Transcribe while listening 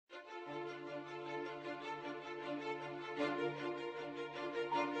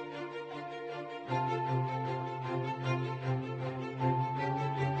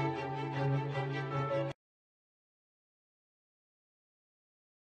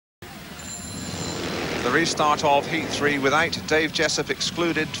the restart of Heat 3 without Dave Jessup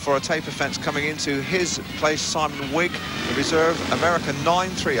excluded for a taper fence coming into his place. Simon Wigg, the reserve American,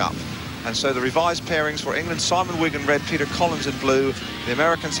 9-3 up. And so the revised pairings for England: Simon Wigg in red, Peter Collins in blue. The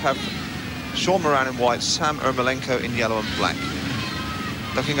Americans have Sean Moran in white, Sam Ermolenko in yellow and black.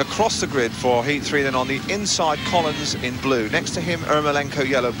 Looking across the grid for Heat 3, then on the inside, Collins in blue. Next to him, Ermolenko,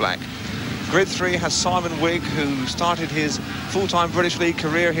 yellow, black. Grid 3 has Simon Wigg, who started his full-time British League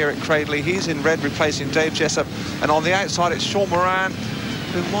career here at Cradley. He's in red, replacing Dave Jessup. And on the outside, it's Sean Moran,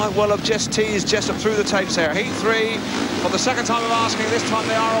 who might well have just teased Jessup through the tapes there. Heat 3, for the second time of asking, this time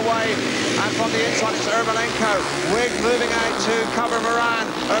they are away. And from the inside, it's Ermolenko. Wigg moving out to cover Moran.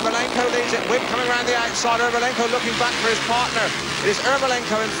 Ermolenko leads it. Wigg coming around the outside. Ermolenko looking back for his partner. It is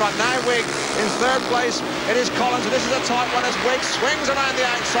Ermolenko in front. Now Wigg in third place. It is Collins, and this is a tight one as Wigg swings around the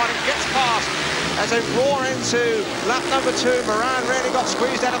outside and gets past. As they roar into lap number 2, Moran really got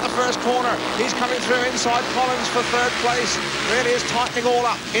squeezed out at the first corner. He's coming through inside Collins for third place. Really is tightening all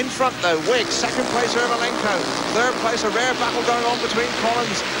up. In front though, Wigg, second place Ermolenko. Third place, a rare battle going on between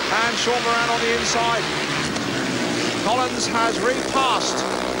Collins and Sean Moran on the inside. Collins has repassed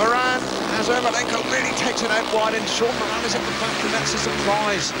Moran as Ermolenko really takes it out wide, and Sean Moran is at the back, and that's a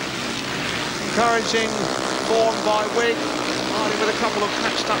surprise. Encouraging form by Wigg, riding with a couple of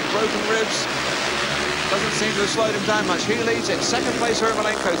patched up broken ribs. Doesn't seem to have slowed him down much. He leads it. Second place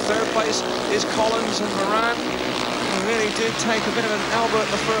Ermolenko. Third place is Collins, and Moran, who really did take a bit of an elbow at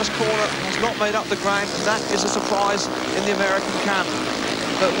the first corner, has not made up the ground, and that is a surprise in the American camp.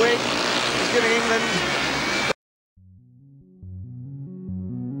 But Wigg is giving England